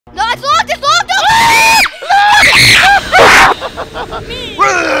No, it's locked! It's locked!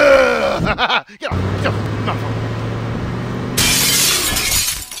 Get off! No.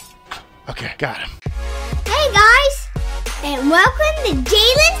 Okay, got him. Hey guys, and welcome to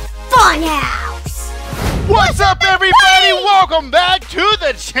Daylins Funhouse. What's up, everybody? Welcome back to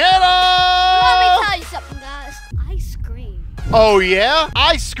the channel. Let me tell you something, guys. I scream. Oh yeah,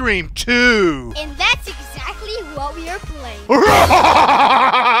 I scream too. And that's exactly what we are playing. Get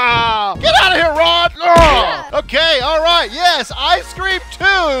out of here, Rod! Yeah. Okay, all right. Yes, I Scream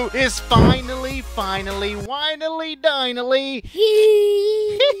 2 is finally, winily, dinily.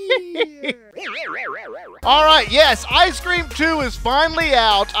 All right, yes, I Scream 2 is finally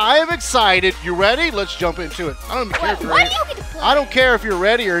out. I am excited. You ready? Let's jump into it. I don't even care if you're ready. Why do you get to play? I don't care if you're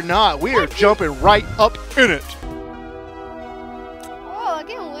ready or not. We are jumping right up in it. Oh, I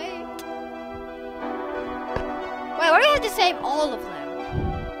can't wait. Wait, why do we have to save all of them?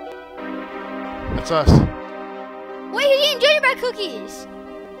 That's us. Wait, he's eating gingerbread cookies.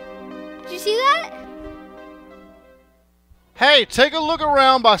 Did you see that? Hey, take a look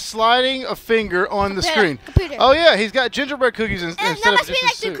around by sliding a finger on the screen. Computer. Oh yeah, he's got gingerbread cookies instead That of must just be a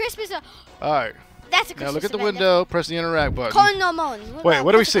like suit. the Christmas. All right. That's a Christmas. Now look at the event. window. Press the interact button. Konomon. Wait,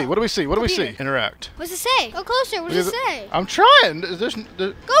 what do we see? What do we see? What do we see? Computer. Interact. What's it say? Go closer. What does it say? I'm trying. Go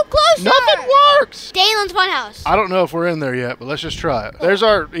closer. Nothing works. Daylins Funhouse. I don't know if we're in there yet, but let's just try it. There's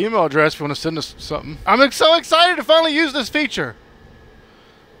our email address if you want to send us something. I'm so excited to finally use this feature.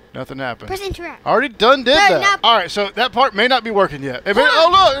 Nothing happened. Press interact. Already did that. Now, All right, so that part may not be working yet. It may, oh,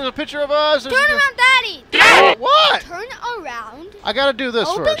 look, there's a picture of us. Turn around, Daddy. What? Turn around. I got to do this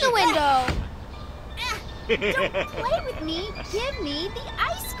Open first. the window. Don't play with me. Give me the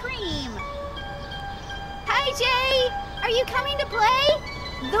ice cream. Hi, Jay. Are you coming to play?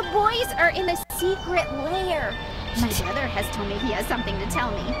 The boys are in a secret lair. My brother has told me he has something to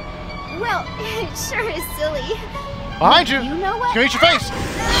tell me. Well, it sure is silly. Behind you. You know what? Can you eat your face?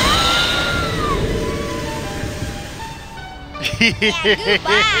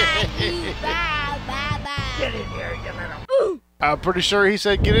 Get in here, you little. I'm pretty sure he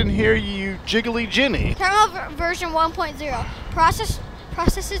said, "Get in here, you jiggly Jenny." Terminal version 1.0. Processes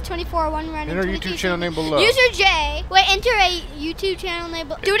 24/1 running. Enter YouTube channel name below. User J. Wait, enter a YouTube channel name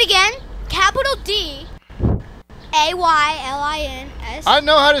below. Do it again. Capital D. AYLINS. I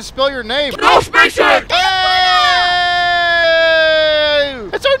know how to spell your name. No spaceship! Hey!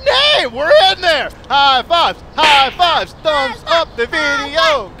 It's our name! We're in there! High fives! Thumbs up the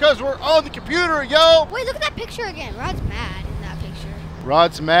video! Because we're on the computer, yo! Wait, look at that picture again. Rod's mad in that picture.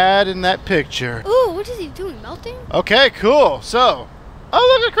 Rod's mad in that picture. Ooh, what is he doing? Melting? Okay, cool. So,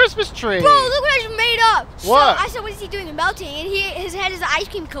 oh, look at a Christmas tree. Bro, look what I just made up. What? So, I said, what is he doing? Melting. And his head is an ice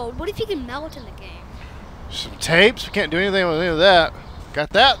cream cone. What if he can melt in the game? Some tapes. We can't do anything with any of that.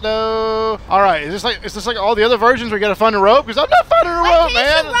 Got that though. All right, is this like all the other versions? We gotta find a rope because I'm not finding a rope,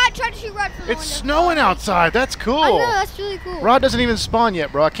 man. Try to shoot Rod from the It's window. snowing outside. That's cool. I know, that's really cool. Rod doesn't even spawn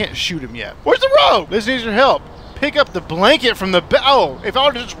yet, bro. I can't shoot him yet. Where's the rope? This needs your help. Pick up the blanket from the bed. Oh, if I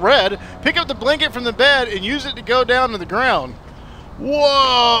were just read, pick up the blanket from the bed and use it to go down to the ground.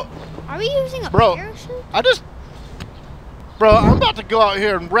 Whoa. Are we using a Bro, parachute? Bro, I'm about to go out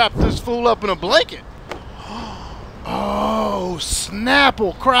here and wrap this fool up in a blanket. Oh,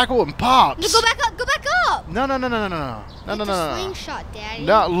 Snapple, Crackle, and Pops. No, go back up. Go back up. No. It's a slingshot, Daddy.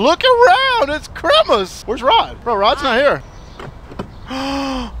 No, look around. It's Christmas. Where's Rod? Bro, Rod's not here.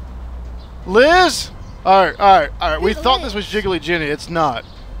 Liz? All right. We thought this was Jiggly Jenny. It's not.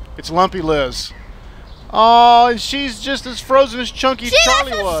 It's Lumpy Liz. Oh, and she's just as frozen as Chunky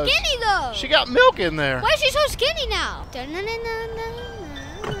Charlie so was. Skinny though. She got milk in there. Why is she so skinny now?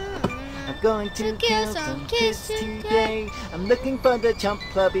 I'm going to kill some kids today. I'm looking for the chump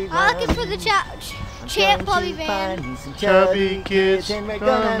puppy. I'm looking for the champ puppy van. Chubby kids, and we're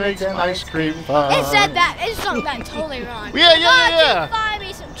gonna make some ice cream fun. It said that. It sung that totally wrong. Yeah. Find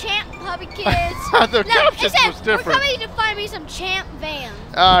me some champ puppy kids. The caption it said, was different. We're coming to find me some champ van.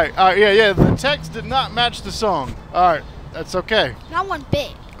 All right, yeah. The text did not match the song. All right, that's okay. Not one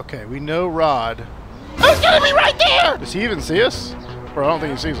bit. Okay, we know Rod. Oh, it's gonna be right there! Does he even see us? Bro, I don't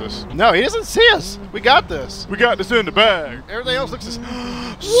think he sees us. No, he doesn't see us. We got this. We got this in the bag. Everything else looks as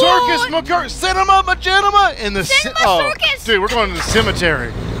Circus McCur, Cinema Magenema in the Cinema Circus. Dude, we're going to the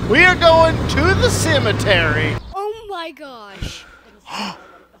cemetery. We are going to the cemetery. Oh my gosh.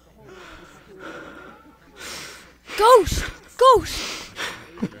 Ghost!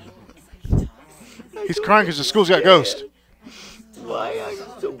 He's crying because the school's got ghost. Why are you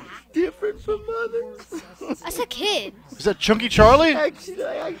so different from others? That's a kid. Is that Chunky Charlie? Actually,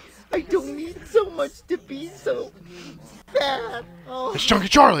 I don't need so much to be so bad. Oh, It's Chunky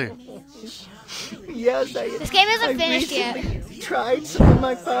Charlie. yes, This game isn't finished yet. Tried some of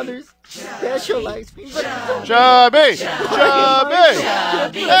my father's special ice cream, but it's so Chubby!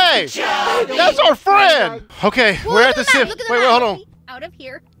 Chubby! Hey! That's our friend! Okay, we're at the sip. Look at Wait, hold on. Out of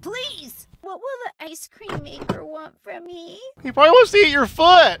here, please. What will the ice cream maker want from me? He probably wants to eat your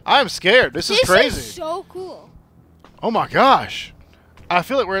foot. I'm scared. This is crazy. This is so cool. Oh my gosh. I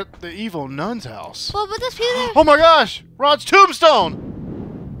feel like we're at the evil nun's house. Well, but there's people there. Oh my gosh! Rod's tombstone!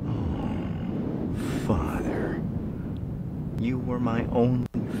 Father, you were my only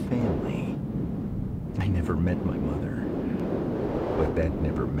family. I never met my mother, but that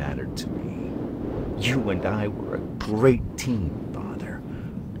never mattered to me. You and I were a great team, Father.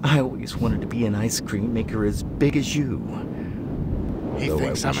 I always wanted to be an ice cream maker as big as you. He Though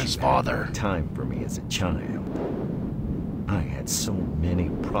thinks I I'm wish his you had father. more time for me as a child. I had so many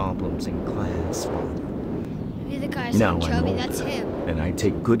problems in class, Father. Maybe the guy's Now named I'm Chubby. older, That's him. and I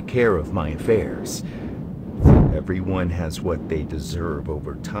take good care of my affairs. Everyone has what they deserve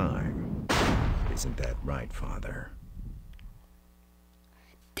over time. Isn't that right, Father?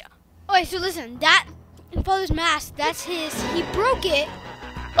 Okay, so listen, that father's mask, that's his. He broke it.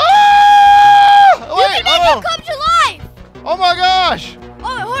 Ah! You Wait, can make hold him on. come to life. Oh my gosh!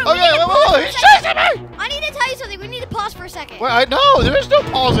 Oh, hold on. Okay, we need to wait, pause for a he's second. chasing me! I need to tell you something. We need to pause for a second. Wait, I know, there is no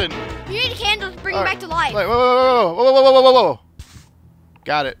pausing. You need a candle to bring All him right. back to life. Wait, whoa.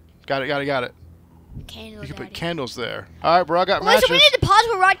 Got it. Candle, You can put Daddy. candles there. All right, bro, I got Wait, so we matches. need to pause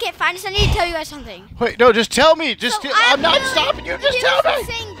where Rod can't find us. I need to tell you guys something. Wait, no, just tell me. Just So I'm not really- stopping you. the Just people tell were me.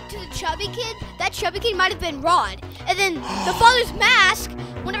 saying to the chubby kid, that chubby kid might have been Rod. And then the father's mask,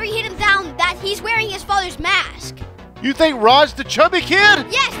 whenever he hit him down, that he's wearing his father's mask. You think Rod's the chubby kid?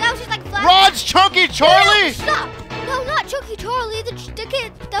 Yes, that was just like flash. Rod's Chunky Charlie? No, stop. No, not Chunky Charlie. The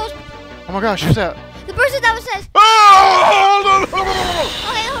kid that was Oh my gosh, who's that? the person that was says. Oh! Okay,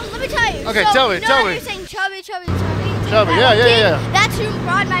 hold on, let me tell you. Okay, So, tell me, you know tell how me. You're saying chubby. Chubby, That yeah, kid, yeah. That's who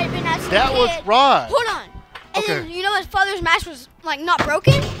Rod might have been as a That kid. was Rod. Hold on. And Okay. then you know his father's mask was like not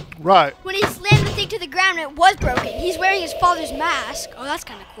broken. Right. When he slammed the thing to the ground, it was broken. He's wearing his father's mask. Oh, that's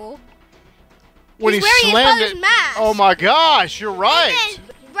kind of cool. When He's he wearing his slammed father's it. mask. Oh my gosh, you're right. And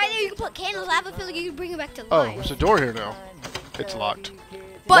then right there, you can put candles. I have a feeling you can bring it back to Oh, life. there's a door here now. It's locked.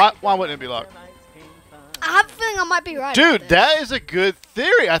 But Why wouldn't it be locked? I have a feeling I might be right. Dude, about this. that is a good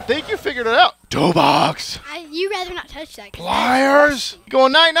theory. I think you figured it out. Dough box. You rather not touch that. 'cause Pliers. You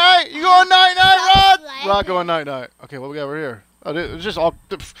going night night? You going night night, Rod? Slap Rod it. going night night. Okay, what we got over here? Oh, dude, it's just all.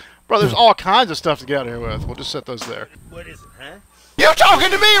 Bro, there's all kinds of stuff to get out of here with. We'll just set those there. What is it, huh? You talking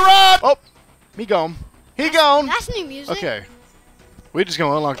to me, Rod? Oh, me gone. He gone. That's new music. Okay. We just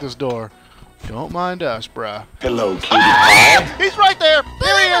gonna unlock this door. Don't mind us, bruh. Hello, cutie Ah! He's right there. But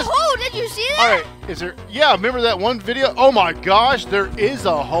There he there's is. a hole. Did you see that? All right, is there? Yeah, remember that one video? Oh my gosh, there is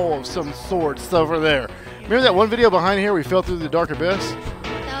a hole of some sorts over there. Remember that one video behind here we fell through the dark abyss?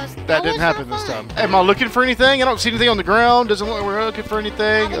 That didn't happen this time. Am I looking for anything? I don't see anything on the ground. Doesn't look like we're looking for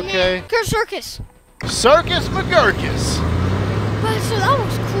anything. Okay. Go circus. Circus McGurkus. But so that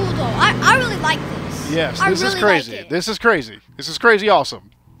was cool though. I really like this. Yes, I this is really crazy. liked it. This is crazy. This is crazy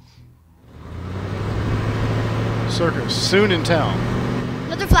awesome. Circus, soon in town.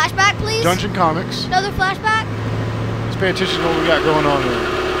 Another flashback, please. Dungeon Comics. Another flashback. Let's pay attention to what we got going on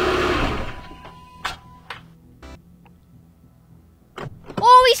here.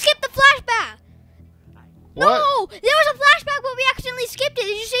 Oh, we skipped the flashback. What? No, there was a flashback, but we accidentally skipped it.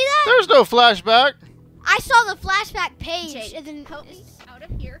 Did you see that? There's no flashback. I saw the flashback page, and then Help me out of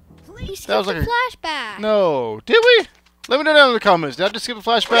here, we please. skipped That was the like flashback. No. Did we? Let me know down in the comments. Did I just skip a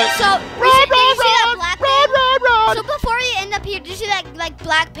flashback? So, did you see that black Rod. So before we end up here, did you see that like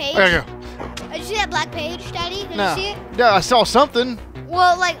black page? There you go. Did you see that black page, Daddy? Did No. you see it? Yeah, I saw something.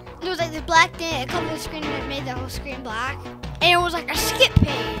 Well, like there was like this black thing. It covered the screen and it made the whole screen black, and it was like a skip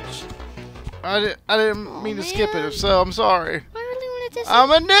page. I didn't mean to skip man. it, so I'm sorry. I really wanted to.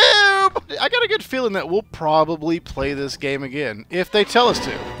 I'm a noob. I got a good feeling that we'll probably play this game again if they tell us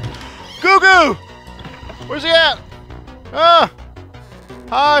to. Goo Goo! Where's he at? Ah!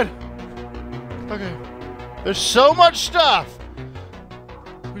 Hide! Okay. There's so much stuff.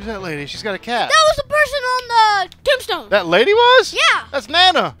 Who's that lady? She's got a cat. That was the person on the tombstone. That lady was? Yeah. That's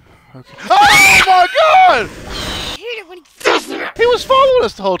Nana. Okay. Oh my God! He was following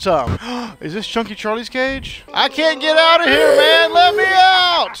us the whole time. Is this Chunky Charlie's cage? I can't get out of here, man. Let me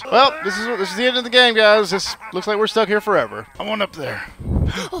out. Well, this is the end of the game, guys. This looks like we're stuck here forever. I want up there.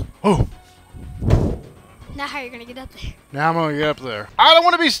 Oh. Now how are you gonna get up there? Now I'm gonna get up there. I don't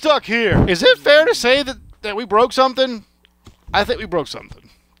want to be stuck here. Is it fair to say that we broke something? I think we broke something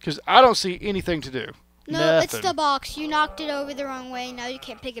because I don't see anything to do. No, Nothing. it's the box. You knocked it over the wrong way. Now you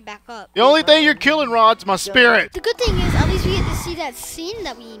can't pick it back up. The only thing you're killing, Rod's my spirit. The good thing is, at least we get to see that scene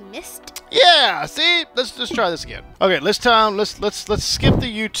that we missed. Yeah, see? Let's just try this again. Okay, let's skip the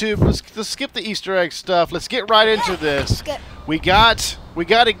YouTube. Let's skip the Easter egg stuff. Let's get right into this. Good. We got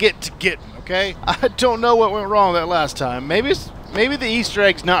to get to getting, okay? I don't know what went wrong that last time. Maybe the Easter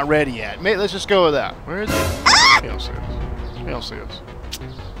egg's not ready yet. Let's just go with that. Where is it? He don't see us. He don't see us.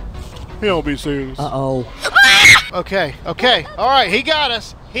 He don't be seeing us. Uh-oh. Okay. All right, he got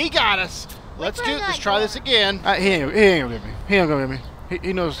us. Let's try this again. He ain't gonna get me. He ain't gonna get me.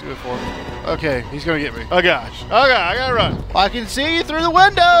 He knows what to do for. Okay, he's gonna get me. Oh gosh. Okay, I gotta run. I can see you through the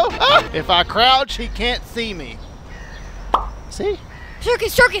window. Ah! If I crouch, he can't see me. See?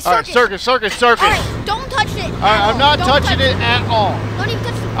 Circus. All right, circus. All right, don't touch it. All right, I'm not touching it at all. Don't even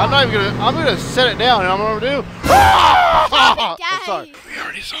touch the I'm not even gonna. I'm gonna set it down, and I'm gonna do. I'm sorry. We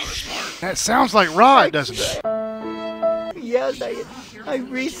already saw this part. That sounds like Rod, doesn't it? Yes, I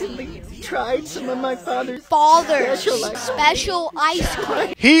recently tried some of my father's special ice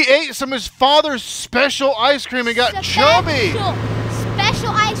cream. He ate some of his father's special ice cream and got chubby. Special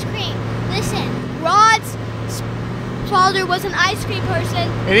ice cream. Listen, Rod's father was an ice cream person.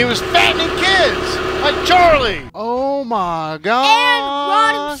 And he was fattening kids, like Charlie. Oh my God. And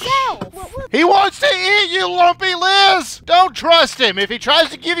Rod himself. He wants to eat you, lumpy Liz. Don't trust him. If he tries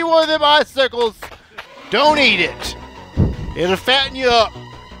to give you one of them icicles, don't eat it. It'll fatten you up.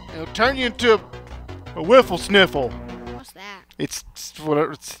 It'll turn you into a whiffle sniffle. What's that? It's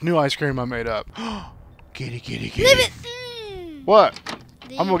new ice cream I made up. Kitty. Leave it. What?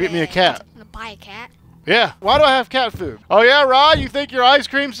 I'm gonna get me a cat. I'm gonna buy a cat. Yeah. Why do I have cat food? Oh yeah, Rod, you think your ice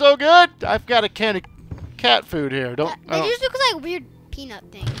cream's so good? I've got a can of cat food here. They just look like weird peanut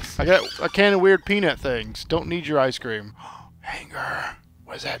things. I got a can of weird peanut things. Don't need your ice cream. Hanger.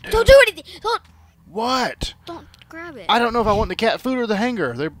 What does that do? Don't do anything. What? Don't grab it. I don't know if I want the cat food or the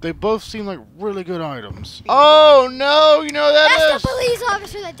hanger. They both seem like really good items. Oh no, you know what that is? That's the police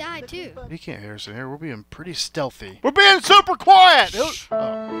officer that died too. He can't hear us in here. We're being pretty stealthy. We're being super quiet.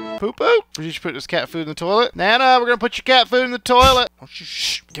 Oh. Poo-poo. We should put this cat food in the toilet. Nana, we're gonna put your cat food in the toilet. Oh,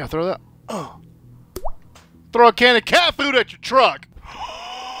 shh. Can I throw that? Oh. Throw a can of cat food at your truck.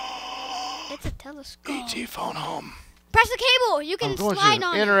 It's a telescope. ET phone home. Press the cable. You can slide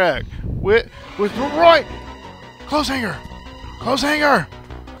on interact with Roy. Close hanger.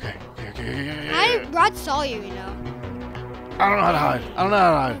 Okay. Rod saw you, you know. I don't know how to hide. I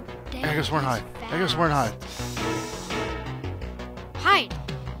gotta go somewhere and hide. Hide.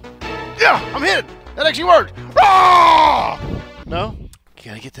 Yeah, I'm hidden. That actually worked. Ah! No?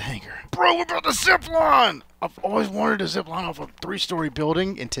 Gotta get the hanger. Bro, we're about to zip line. I've always wanted to zip line off a 3-story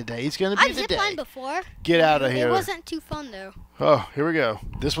building, and today's gonna be the day. I've zip lined before. Get out of here. It wasn't too fun though. Oh, here we go.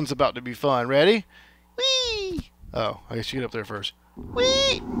 This one's about to be fun. Ready? Whee! Oh, I guess you get up there first.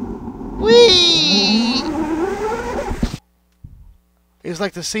 Whee! It's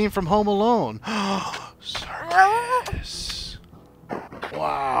like the scene from Home Alone. Circus.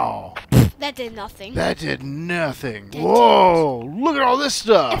 Wow. That did nothing. Whoa! Look at all this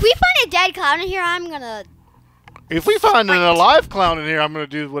stuff. If we find a dead clown in here, I'm gonna. If we find an alive clown in here, I'm gonna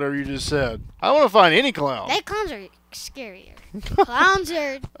do whatever you just said. I don't want to find any clown. Dead clowns are scarier. Clowns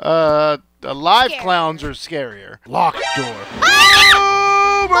are. Alive clowns are scarier. Locked door.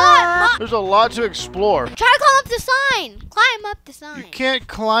 Mom! There's a lot to explore. Try to climb up the sign. Climb up the sign. You can't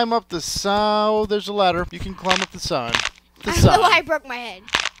climb up the sign. Oh, there's a ladder. You can climb up the sign. I don't know why I broke my head.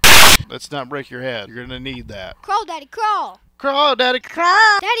 Let's not break your head. You're gonna need that. Crawl, Daddy, crawl. Crawl, Daddy,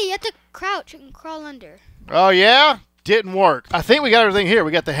 crawl. Daddy, you have to crouch and crawl under. Oh, yeah? Didn't work. I think we got everything here.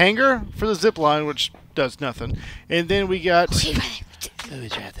 We got the hanger for the zip line, which does nothing. And then we got... Oh,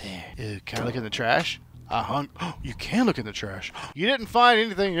 it's right there. Can I look in the trash? You can look in the trash. You didn't find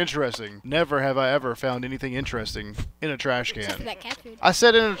anything interesting. Never have I ever found anything interesting in a trash can. Except for that cat food. I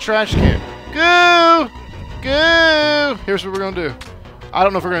said in a trash can. Goo! Here's what we're going to do. I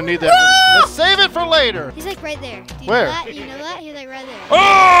don't know if we're going to need that. Let's save it for later. He's like right there. Do you Where? know that? You know that? He's like right there. Oh!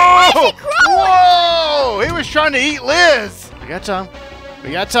 Why is he crawling? Whoa! He was trying to eat Liz. We got time. I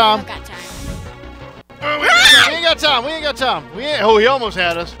don't got time. Oh, we ain't got time. Oh, he almost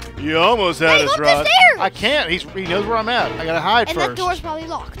had us. You almost had us, Rod. I can't. He knows where I'm at. I gotta hide and first. And the door's probably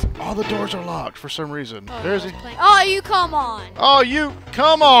locked. All the doors are locked for some reason. Oh, There's he. Oh, you come on. Oh, you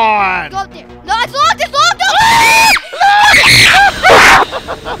come on. Go up there. No, it's locked. It's locked.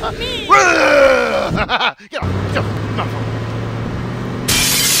 Get off.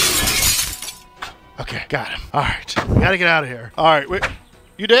 Okay, got him. All right, we gotta get out of here. All right, wait.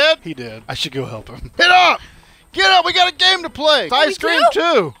 You dead? He did. I should go help him. Get up! Get up! We got a game to play. It's ice cream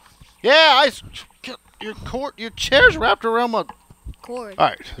too. Yeah, your chair's wrapped around my cord. All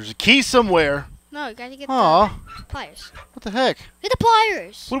right, there's a key somewhere. No, you gotta get Aw. the pliers. What the heck? Get the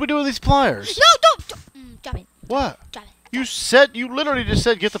pliers. What do we do with these pliers? No, don't. Drop it. What? Drop it. You literally just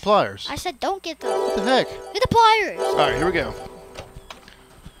said get the pliers. I said don't get the. What the heck? Get the pliers. All right, here we go.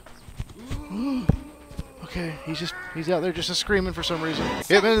 Okay, he's out there just screaming for some reason. He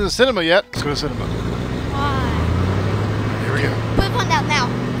hasn't been to the cinema yet. Let's go to the cinema. Why? Here we go. Put the phone down now.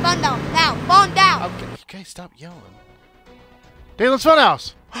 Phone down now. Phone down. Okay, stop yelling. Daylins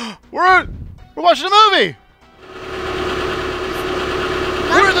Funhouse. We're watching a movie.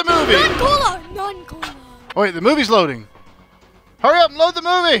 We're in the movie. Non-cola. Oh wait, the movie's loading. Hurry up and load the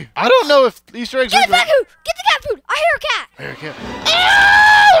movie. I don't know if Easter eggs Get are. the cat food. Get the cat food. I hear a cat. I hear a cat.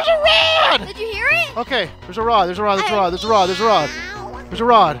 Ah, there's a rod. Did you hear it? Okay, there's a rod. There's a rod. There's a rod. There's a rod. There's a rod. There's a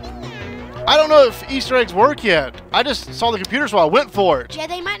rod. I don't know if Easter eggs work yet. I just saw the computer, so I went for it. Yeah,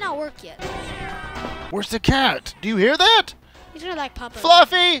 they might not work yet. Where's the cat? Do you hear that? He's gonna like pop up.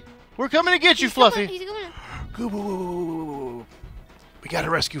 Fluffy, we're coming to get you, Fluffy. He's coming. Ooh, we gotta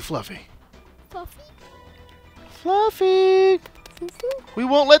rescue Fluffy. Fluffy. Fluffy. We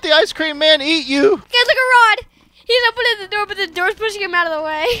won't let the ice cream man eat you. Guys, look at Rod. He's opening the door, but the door's pushing him out of the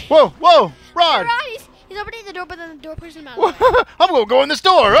way. Whoa, Rod. Rod, he's opening the door, but then the door pushes him out of the way. I'm gonna go in this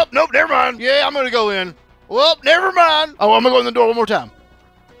door. Oh, nope, never mind. Yeah, I'm gonna go in. Well, never mind. Oh, I'm gonna go in the door one more time.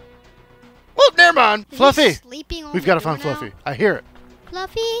 Well, never mind. Is he Fluffy. sleeping on We've the got to door find now? Fluffy. I hear it.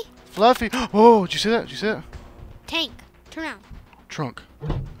 Fluffy. Fluffy. Oh, did you see that? Did you see that? Tank. Turn around. Trunk.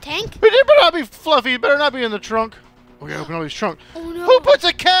 Tank? It better not be Fluffy. It better not be in the trunk. We gotta open all these trunks. Oh no. Who puts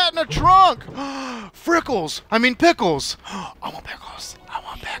a cat in a trunk? Frickles. I mean pickles. I want pickles. I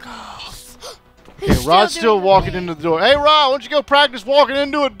want pickles. Okay, Rod's still walking into the door. Hey, Rod, why don't you go practice walking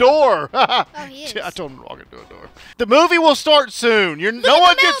into a door? Oh, he is. I told him to walk into a door. The movie will start soon. No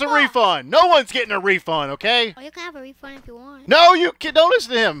one gets a refund. No one's getting a refund, okay? Oh, you can have a refund if you want. No, you can. Don't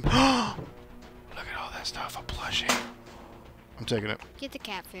listen to him. Look at all that stuff. A plushie. I'm taking it. Get the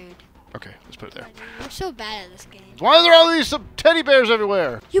cat food. Okay, let's put it there. We're so bad at this game. Why are there all these teddy bears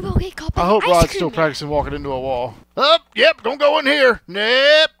everywhere? You will get caught by I hope ice Rod's cream still man. practicing walking into a wall. Yep, don't go in here.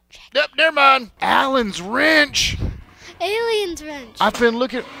 Nope, never mind. Allen's wrench. Alien's wrench. I've been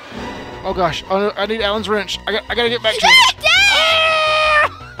looking. Oh gosh, I need Allen's wrench. I gotta get back to Get it. it,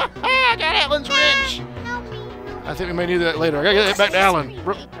 Dad! I got Allen's wrench. I think we may need that later. I gotta get it back to Allen.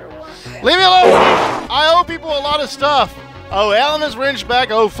 Leave me alone. I owe people a lot of stuff. Oh, Allen is wrench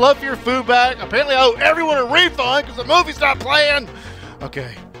back. Oh, Fluff your food back. Apparently, I owe everyone a refund because the movie's not playing.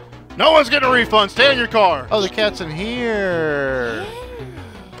 Okay. No one's getting a refund. Stay in your car. Oh, the cat's in here.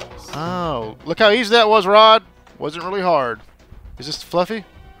 Yes. Oh, look how easy that was, Rod. Wasn't really hard. Is this Fluffy?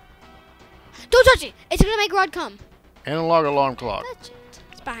 Don't touch it. It's gonna make Rod come. Analog alarm clock. Touch it.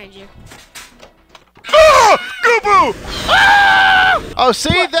 It's behind you. Ah! Goo-boo! Ah! Oh,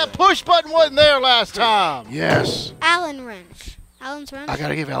 see? That push button wasn't there last time. Yes. Allen wrench. Allen's wrench. I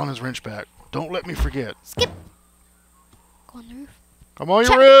gotta give Allen his wrench back. Don't let me forget. Skip. Go on the roof. I'm on your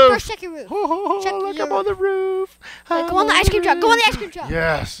Check, roof. First, check your roof. Oh, Check look, your I'm on the roof. Go on the ice cream truck. Go on the ice cream truck.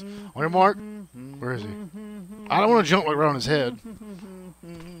 Yes. On your mark. Where is he? I don't want to jump around his head.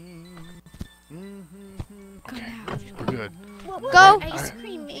 Okay, we're good. What will Go. the ice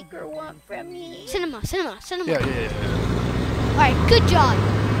cream maker want from me? Cinema. Yeah. All right, good job.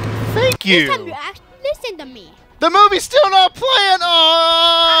 Thank This time you. you actually listen to me. The movie's still not playing.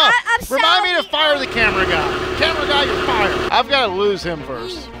 Oh! I'm Remind me to sorry. fire the camera guy. Camera guy, you're fired. I've got to lose him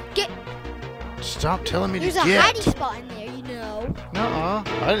first. Get. Stop telling me There's to a get. hiding spot in there, you know. Nuh-uh.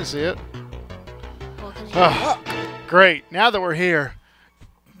 I didn't see it. Well, 'cause you Ah. look. Great. Now that we're here,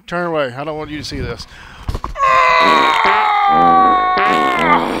 turn away. I don't want you to see this.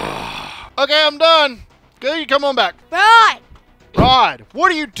 Okay, I'm done. Good, you come on back. Rod. Rod,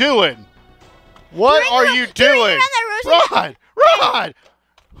 what are you doing? What are you doing? Rod!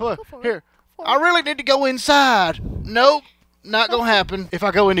 Look, Go for it. here. I really need to go inside. Nope, not gonna happen. If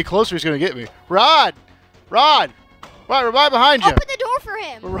I go any closer, he's gonna get me. Rod! Right behind you. Open the door for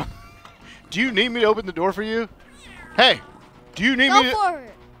him. Do you need me to open the door for you? Hey, do you need Go me to? for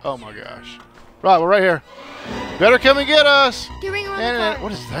it. Oh my gosh. Right, we're right here. Better come and get us. Do you ring around the car?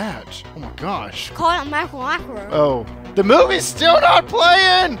 What is that? Oh my gosh. Call it a macro. Oh, the movie's still not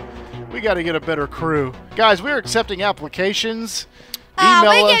playing. We got to get a better crew. Guys, we're accepting applications. Email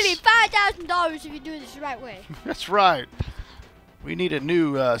We're us. giving you $5,000 if you do this the right way. That's right. We need a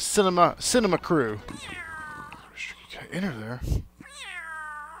new cinema crew. You can't enter there.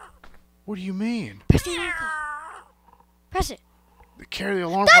 What do you mean? Press the alarm clock. Press it. Carry the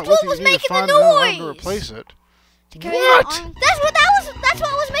alarm That's clock with what you. was You need to making the find another alarm noise. to replace it. To carry the What? alarm- That's what that was That's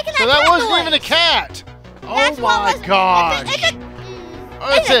what was making that. So that cat wasn't noise. even a cat. That's Oh what my was, gosh.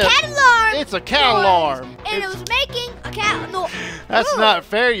 It's a cat alarm. It's a cat alarm. And it was making a cat noise. That's not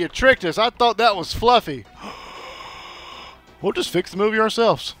fair. You tricked us. I thought that was Fluffy. We'll just fix the movie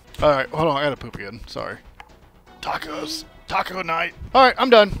ourselves. All right, hold on. I gotta poop again. Sorry. Tacos. Taco night. All right, I'm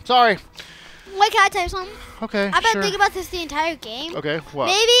done. Sorry. Wait, can I tell you something? Okay, I've been sure. thinking about this the entire game. Okay, what?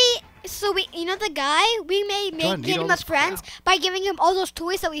 Maybe, so you know the guy, we may Do I need get all him this as friends by giving him all those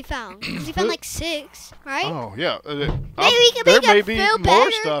toys that we found. Because we found like 6, right? Oh, yeah. Maybe we can there make may him be feel more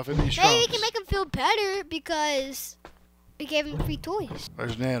better. stuff in these Maybe we trunks. can make him feel better because we gave him free toys.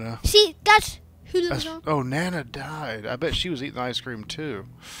 There's Nana. See, that's who lives on. Oh, Nana died. I bet she was eating ice cream too.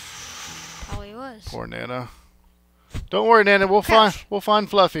 Probably was. Poor Nana. Don't worry, Nana. We'll Crouch. find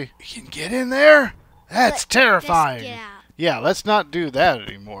Fluffy. You can get in there? That's terrifying. Let's get out. Yeah, let's not do that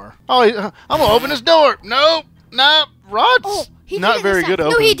anymore. Oh, I'm gonna open this door. Nope. Rod's Oh, he did not it very this good time. at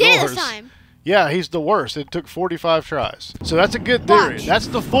No, opening he did doors. it this time. Yeah, he's the worst. It took 45 tries. So that's a good theory. Watch. That's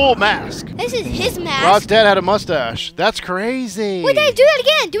the full mask. This is his mask. Rod's dad had a mustache. That's crazy. Wait, Dad, do that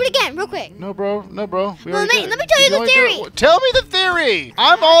again. Do it again, real quick. No, bro. No, bro. We Well, already let did me it. tell you can the only do theory. it- Tell me the theory.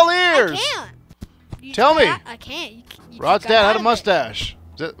 I'm all ears. I can't. Tell me. I can't. You Rod's got dad out had a of it. mustache.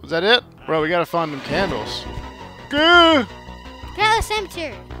 Was that it? Bro, we gotta find them candles. Goo! Get out of the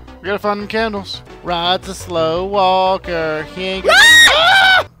cemetery. We gotta find them candles. Rod's a slow walker. He ain't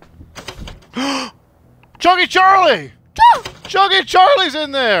Ah! Chunky Charlie! Go! Chunky Charlie's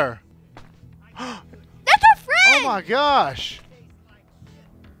in there! That's our Oh friend. my gosh!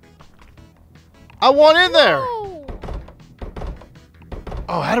 I want in there! Whoa.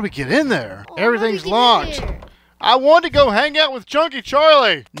 Oh, how do we get in there? Oh, Everything's how do we get in locked. here? I want to go hang out with Chunky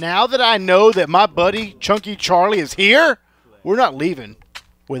Charlie. Now that I know that my buddy Chunky Charlie is here, we're not leaving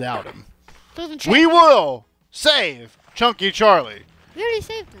without him. Doesn't We check. will save Chunky Charlie. We already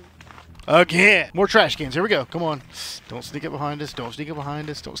saved him. Again. More trash cans. Here we go. Come on. Don't sneak up behind us. Don't sneak up behind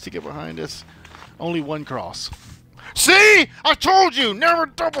us. Don't sneak up behind us. Only one cross. See? I told you. Never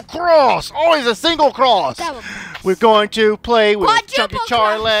double cross. Always a single cross. Double. We're going to play with Quadruple Chunky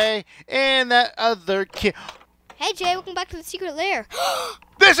Charlie and that other kid. Hey, Jay, welcome back to the secret lair.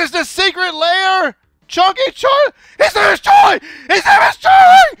 This is the secret lair. Chunky Charlie. His name is Charlie. His name is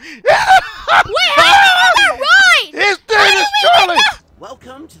Charlie. Wait, how did we get that right? His name is Charlie.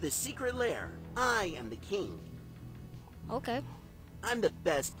 Welcome to the secret lair. I am the king. Okay. I'm the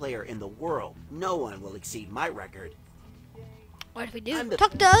best player in the world. No one will exceed my record. What do we do? I'm the-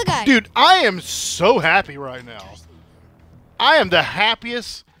 Talk to the other guy. Dude, I am so happy right now. I am the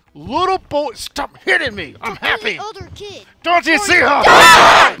happiest little boy. Stop hitting me. I'm Talk to happy. the older kid. Don't you see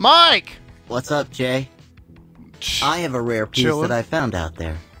her? Mike. What's up, Jay? I have a rare piece Chillin'. that I found out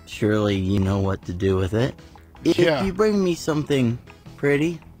there. Surely you know what to do with it. If Yeah. you bring me something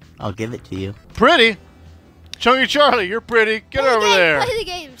pretty, I'll give it to you. Pretty? Chunky Charlie, you're pretty. Get Play the over game, there. Play the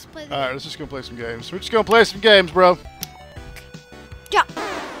games. Play the All right, let's just go play some games. We're just going to play some games, bro. Jump.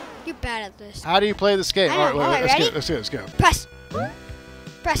 You're bad at this. How do you play this game? I All right, know. wait, All right, let's ready? go. Let's go. Let's go. Press.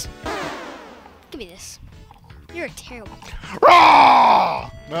 Press. Give me this. You're terrible. Raw!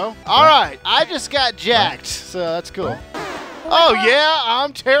 No? All right, I just got jacked, so that's cool. Oh, yeah,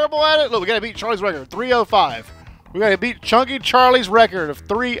 I'm terrible at it. Look, we got to beat Charlie's record, 305. We got to beat Chunky Charlie's record of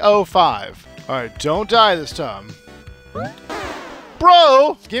 305. All right, don't die this time.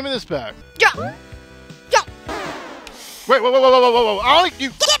 Bro, give me this back. Jump. Jump. Wait, whoa. I only you.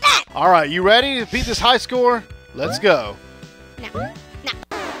 Get back. All right, you ready to beat this high score? Let's go. No.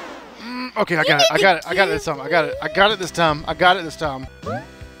 Okay, I got it. I got it. I got it this time. I got it. I got it this time. I got it this time.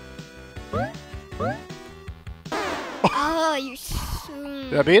 Oh, you.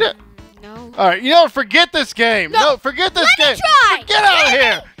 Did I beat it? No. All right, you know, forget this game. No, forget this Let game. me try. Get out of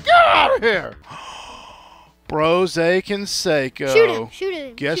here. Get out of here. Brose Canseco. Shoot him. Shoot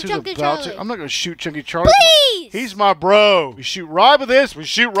him. Guess Shoot who's Chunky about Charlie. to? I'm not going to shoot Chunky Charlie. Please. He's my bro. We shoot Rod with this. We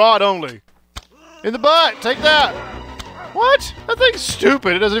shoot Rod only. In the butt. Take that. What? That thing's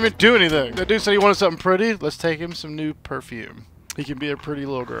stupid. It doesn't even do anything. That dude said he wanted something pretty. Let's take him some new perfume. He can be a pretty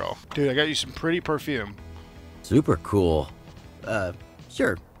little girl. Dude, I got you some pretty perfume. Super cool.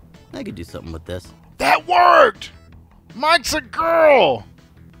 Sure. I could do something with this. That worked! Mike's a girl!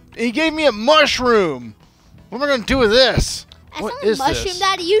 He gave me a mushroom. What am I going to do with this? That's What not is mushroom, this?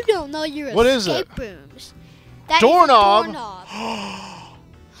 Daddy. You don't know your What is it? escape rooms. That is a Doorknob? doorknob.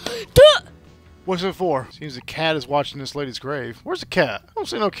 What's it for? Seems the cat is watching this lady's grave. Where's the cat? I don't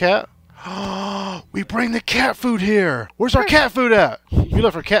see no cat. We bring the cat food here. Where's our cat food at? We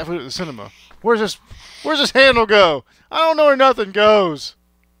left our cat food at the cinema. Where's this handle go? I don't know where nothing goes.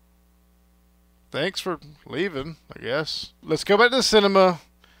 thanks for leaving, I guess. Let's go back to the cinema.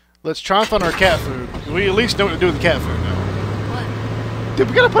 Let's try and find our cat food. We at least know what to do with the cat food now. What? Dude,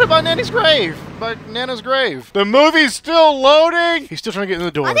 we gotta put it by Nanny's grave. By Nana's grave. The movie's still loading. He's still trying to get in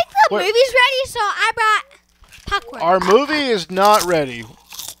the door. I think the movie's ready, so I brought popcorn. Our movie is not ready.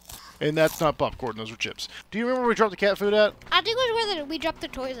 And that's not popcorn, those are chips. Do you remember where we dropped the cat food at? I think it was where we dropped the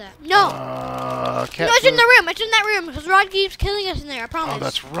toys at. No. Cat No, it's food. in the room. It's in that room because Rod keeps killing us in there, I promise. Oh,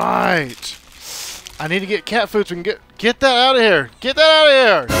 that's right. I need to get cat food so we can get that out of here. Get that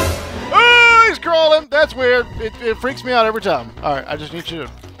out of here. Oh, he's crawling. That's weird. It freaks me out every time. All right, I just need you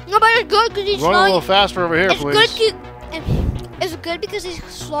to No, but it's good because he's run a slowing. little faster over here, It's please. it's good because he's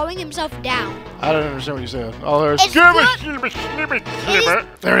slowing himself down. I don't understand what you said. Oh, there's... It's good.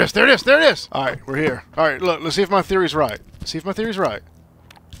 There it is, there it is, there it is. All right, we're here. All right, look, let's see if my theory's right. See if my theory's right.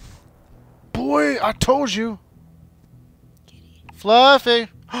 Boy, I told you. Fluffy.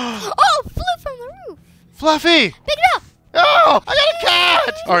 Oh, flew from the roof. Fluffy. Pick it up. Oh, I got a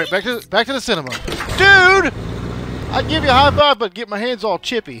cat. All right, back to the cinema. Dude, I'd give you a high five, but get my hands all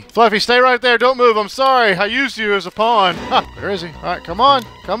chippy. Fluffy, stay right there. Don't move. I'm sorry. I used you as a pawn. Huh, where is he? All right, come on.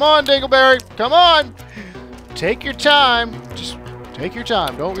 Come on, Dingleberry. Come on. Take your time. Just take your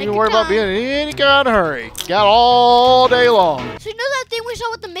time. Don't even worry about being in any kind of hurry. Got all day long. So you know that thing we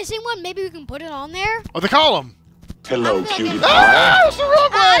saw with the missing one? Maybe we can put it on there? Oh, the column. Hello, cutie Ah, it's the wrong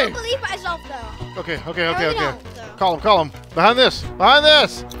I way. don't believe myself, though. Okay. really don't, though. Call him. Behind this. Behind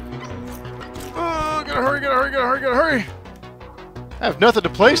this. Oh, gotta hurry. I have nothing to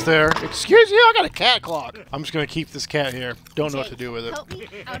place there. Excuse you, I got a cat clock. I'm just gonna keep this cat here. Don't know what to do with it. Help me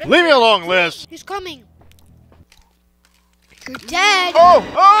out of Leave me alone, Liz. He's coming. You're dead.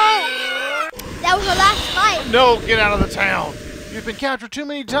 Oh! That was the last fight. No, get out of the town. You've been captured too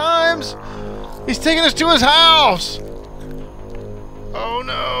many times. He's taking us to his house. Oh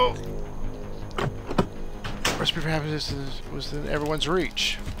no. Recipe for happiness was in everyone's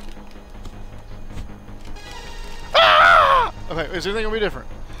reach. Ah! Okay, is anything gonna be different?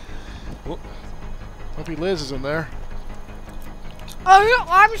 Whoop. Hope Liz is in there. Oh, your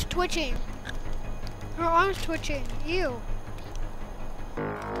arm's twitching. Her arm's twitching. Ew.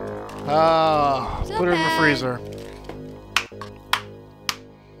 Ah, So put her in the bad. freezer.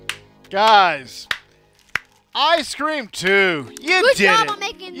 Guys, Ice Cream 2. You Good did job it. on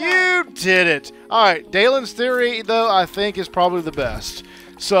making You that. did it. All right, Daylins' theory, though, I think is probably the best.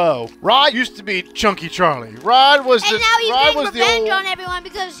 So, Rod used to be Chunky Charlie. Rod was And the now he's Rod getting was the revenge old on everyone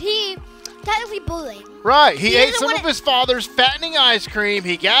because he technically bullied. Right. He ate doesn't some wanna- of his father's fattening ice cream.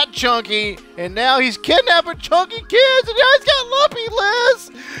 He got chunky, and now he's kidnapping chunky kids, and now he's got lumpy,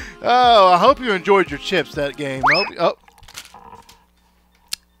 Liz. Oh, I hope you enjoyed your chips that game.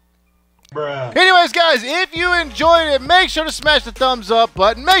 Anyways, guys, if you enjoyed it, make sure to smash the thumbs up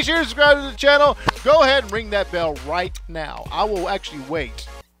button. Make sure to subscribe to the channel. Go ahead and ring that bell right now. I will actually wait.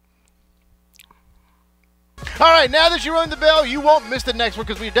 All right, now that you rung the bell, you won't miss the next one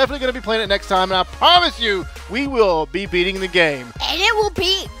because we're definitely going to be playing it next time. And I promise you, we will be beating the game. And it will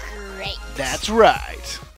be great. That's right.